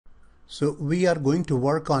So we are going to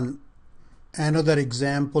work on another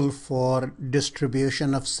example for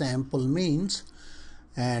distribution of sample means.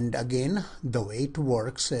 And again, the way it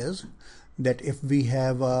works is that if we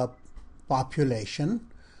have a population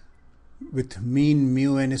with mean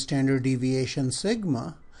mu and standard deviation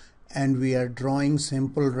sigma, and we are drawing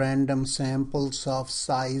simple random samples of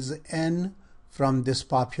size n from this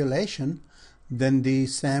population, then the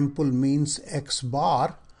sample means x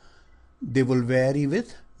bar, they will vary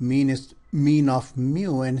with mean of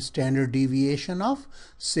mu and standard deviation of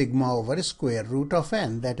sigma over square root of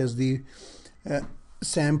n. That is, the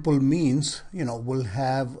sample means will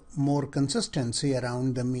have more consistency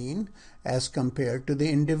around the mean as compared to the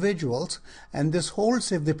individuals, and this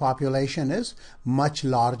holds if the population is much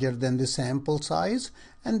larger than the sample size,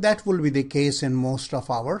 and that will be the case in most of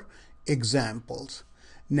our examples.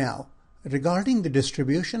 Now, regarding the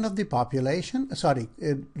distribution of the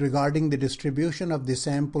regarding the distribution of the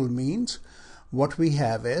sample means, what we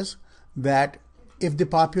have is that if the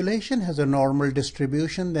population has a normal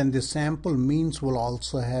distribution, then the sample means will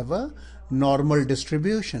also have a normal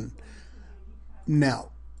distribution.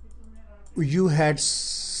 Now, you had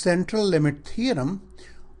central limit theorem,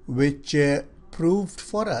 which proved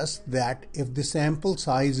for us that if the sample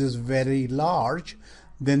size is very large,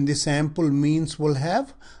 then the sample means will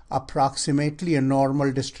have approximately a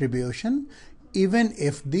normal distribution, even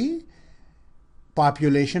if the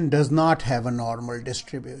population does not have a normal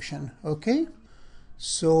distribution. Okay,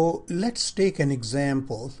 so let's take an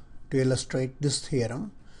example to illustrate this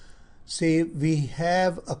theorem. Say we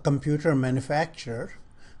have a computer manufacturer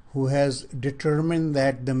who has determined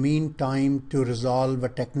that the mean time to resolve a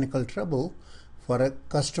technical trouble for a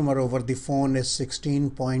customer over the phone is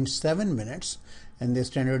 16.7 minutes and the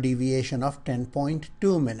standard deviation of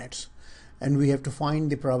 10.2 minutes. And we have to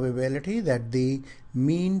find the probability that the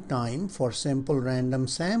mean time for simple random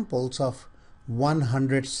samples of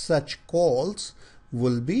 100 such calls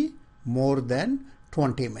will be more than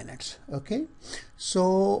 20 minutes. Okay,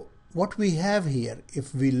 so what we have here,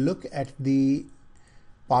 if we look at the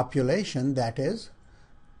population, that is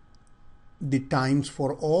the times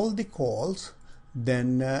for all the calls,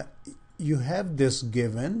 then you have this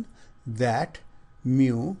given that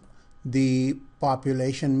mu, the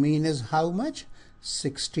population mean is how much?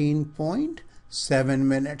 16.7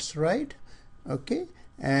 minutes, right? Okay,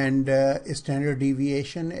 and standard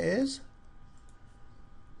deviation is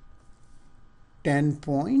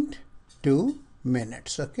 10.2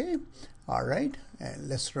 minutes. Okay, all right, and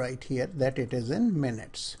let's write here that it is in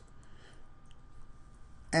minutes.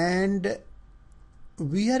 And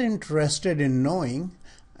we are interested in knowing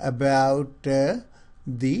about the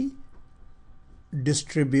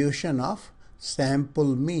distribution of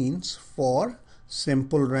sample means for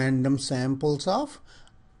simple random samples of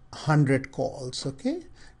 100 calls. Okay,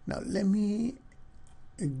 now let me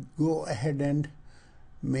go ahead and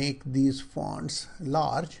make these fonts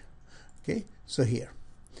large. Okay, so here,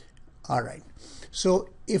 all right, so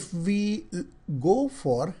if we go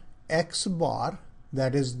for x bar,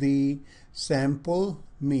 that is the sample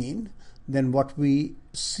mean, then what we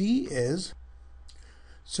see is,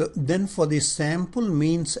 so then for the sample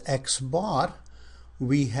means x bar,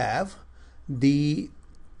 we have the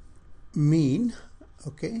mean.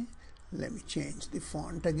 Okay, let me change the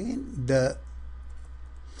font again. The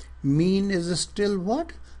mean is still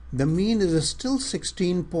what? The mean is still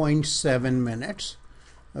 16.7 minutes.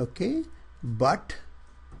 Okay, but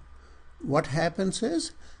what happens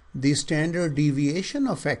is the standard deviation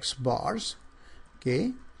of x bars,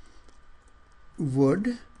 okay,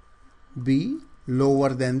 would be lower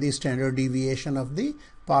than the standard deviation of the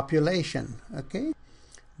population. Okay,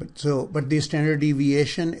 but the standard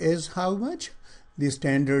deviation is how much? The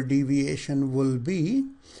standard deviation will be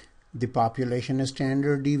the population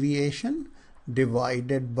standard deviation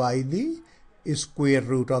divided by the square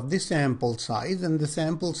root of the sample size, and the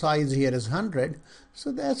sample size here is 100,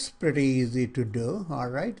 so that's pretty easy to do. All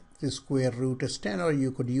right, the square root is 10, or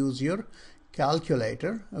you could use your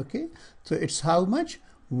calculator. Okay, so it's how much?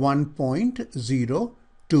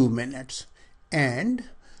 1.02 minutes. And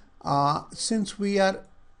since we are,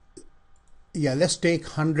 let's take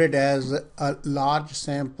 100 as a large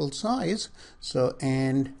sample size, so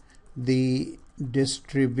and the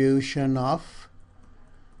distribution of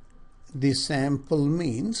the sample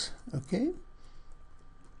means, okay,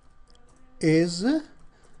 is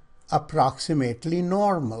approximately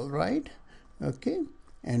normal, right? Okay,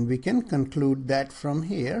 and we can conclude that from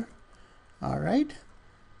here. All right,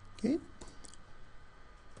 okay,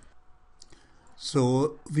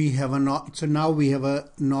 so we have now we have a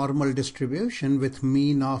normal distribution with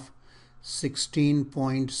mean of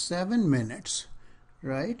 16.7 minutes,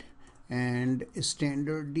 right? and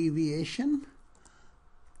standard deviation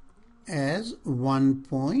as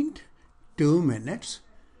 1.2 minutes.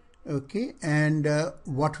 Okay, and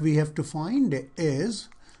what we have to find is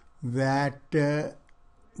that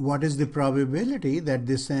what is the probability that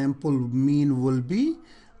the sample mean will be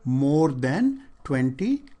more than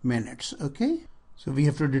 20 minutes. Okay, so we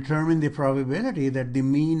have to determine the probability that the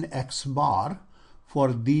mean x bar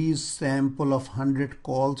for these sample of 100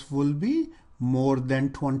 calls will be more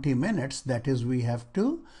than 20 minutes. That is, we have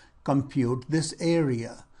to compute this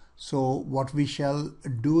area. So what we shall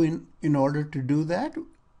do in order to do that,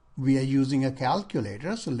 we are using a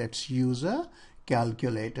calculator. So let's use a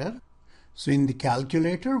calculator. So in the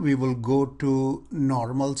calculator, we will go to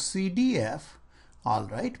normal CDF, all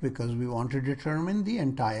right, because we want to determine the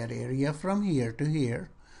entire area from here to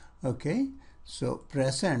here. Okay, so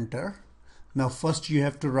press enter. Now first you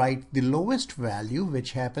have to write the lowest value,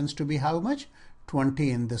 which happens to be how much?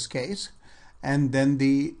 20 in this case, and then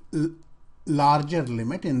the larger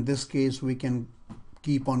limit. In this case we can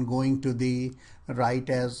keep on going to the right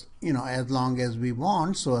as as long as we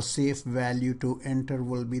want. So a safe value to enter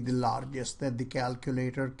will be the largest that the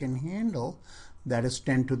calculator can handle, that is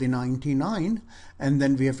 10 to the 99, and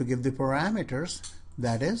then we have to give the parameters,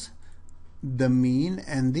 that is the mean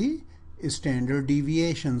and the standard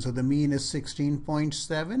deviation. So the mean is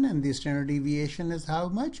 16.7 and the standard deviation is how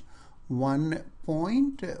much?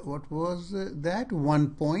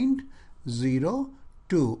 1.02.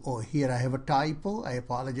 Oh, here I have a typo. I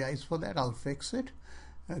apologize for that. I'll fix it.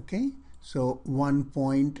 Okay, so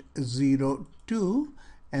 1.02,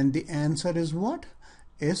 and the answer is what?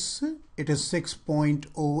 It is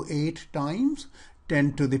 6.08 times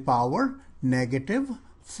 10 to the power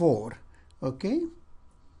 -4. Okay,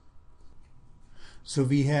 so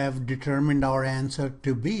we have determined our answer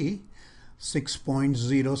to be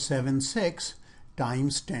 6.076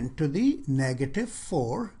 times 10 to the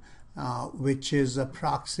 -4, which is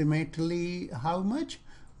approximately how much?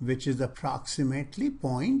 Which is approximately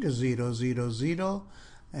 0.000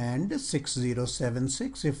 and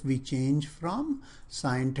 6076 if we change from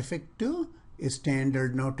scientific to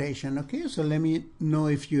standard notation. Okay, so let me know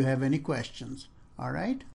if you have any questions. All right.